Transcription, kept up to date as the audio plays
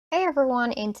Hey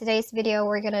everyone, in today's video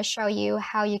we're going to show you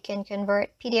how you can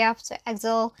convert PDF to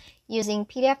Excel using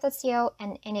PDF.co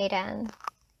and N8N.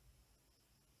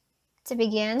 To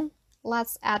begin,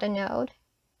 let's add a node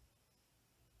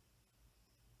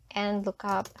and look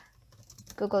up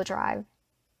Google Drive.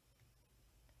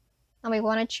 And we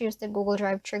want to choose the Google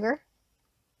Drive trigger.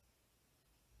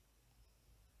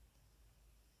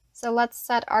 So let's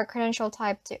set our credential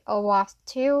type to OAuth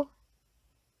 2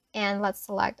 and let's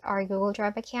select our Google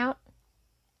Drive account.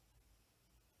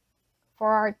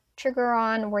 For our trigger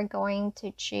on, we're going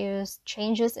to choose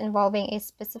changes involving a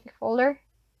specific folder.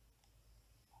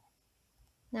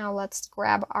 Now let's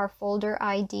grab our folder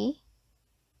ID.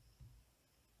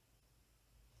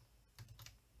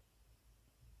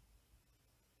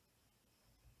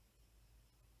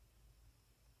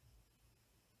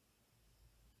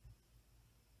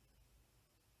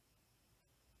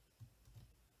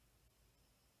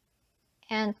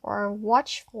 And for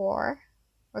watch for,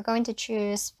 we're going to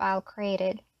choose file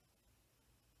created.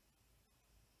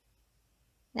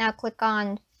 Now click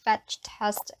on fetch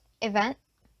test event.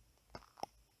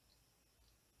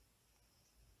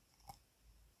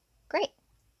 Great.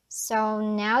 So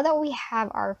now that we have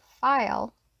our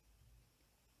file,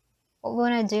 what we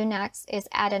want to do next is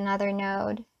add another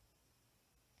node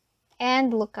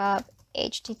and look up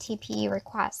HTTP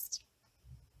request.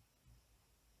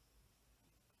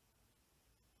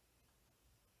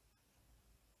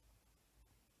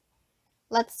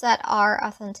 Let's set our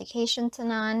authentication to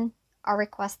none, our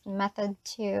request method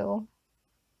to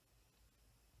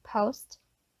post.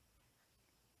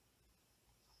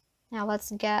 Now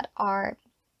let's get our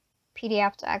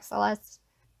PDF to XLS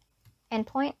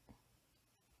endpoint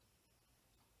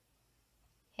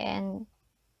and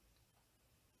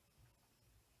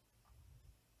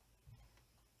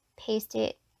paste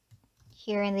it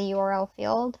here in the URL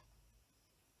field.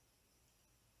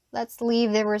 Let's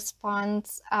leave the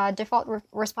response default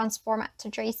response format to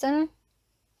JSON.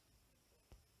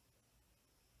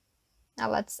 Now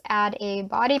let's add a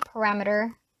body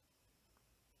parameter.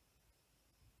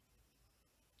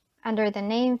 Under the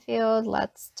name field,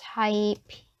 let's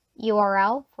type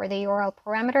URL for the URL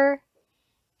parameter,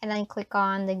 and then click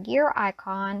on the gear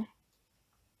icon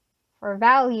for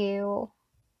value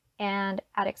and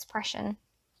add expression.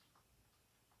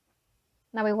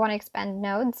 Now we want to expand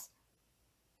nodes.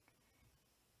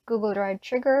 Google Drive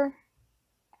trigger,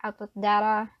 output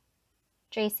data,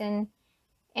 JSON,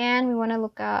 and we want to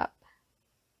look up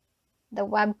the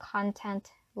web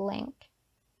content link.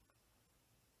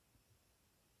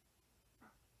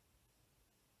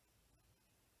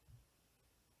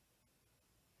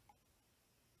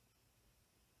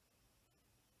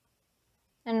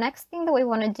 The next thing that we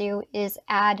want to do is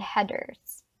add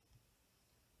headers.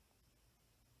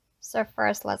 So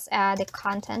first let's add a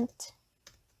content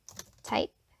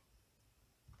type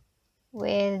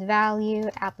with value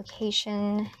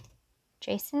application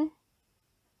JSON,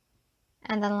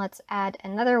 and then let's add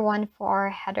another one for our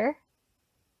header,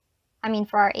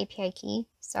 for our API key.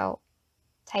 So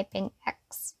type in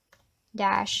x-API-key.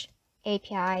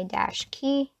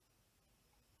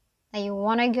 Now you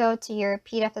want to go to your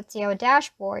PDF.co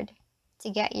dashboard to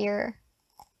get your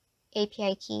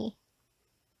API key.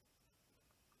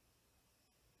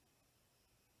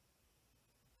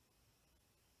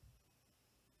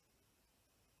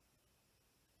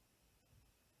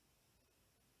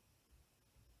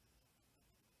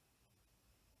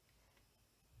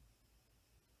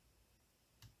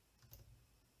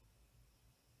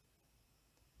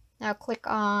 Now click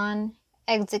on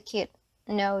execute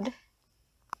node.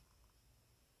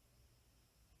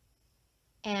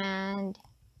 And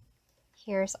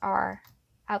here's our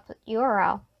output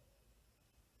URL.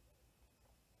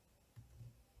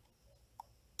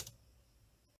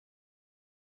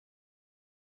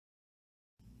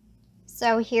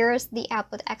 So here's the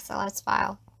output XLS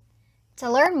file.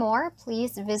 To learn more,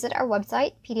 please visit our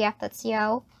website,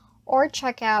 PDF.co, or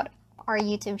check out our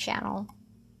YouTube channel.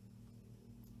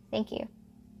 Thank you.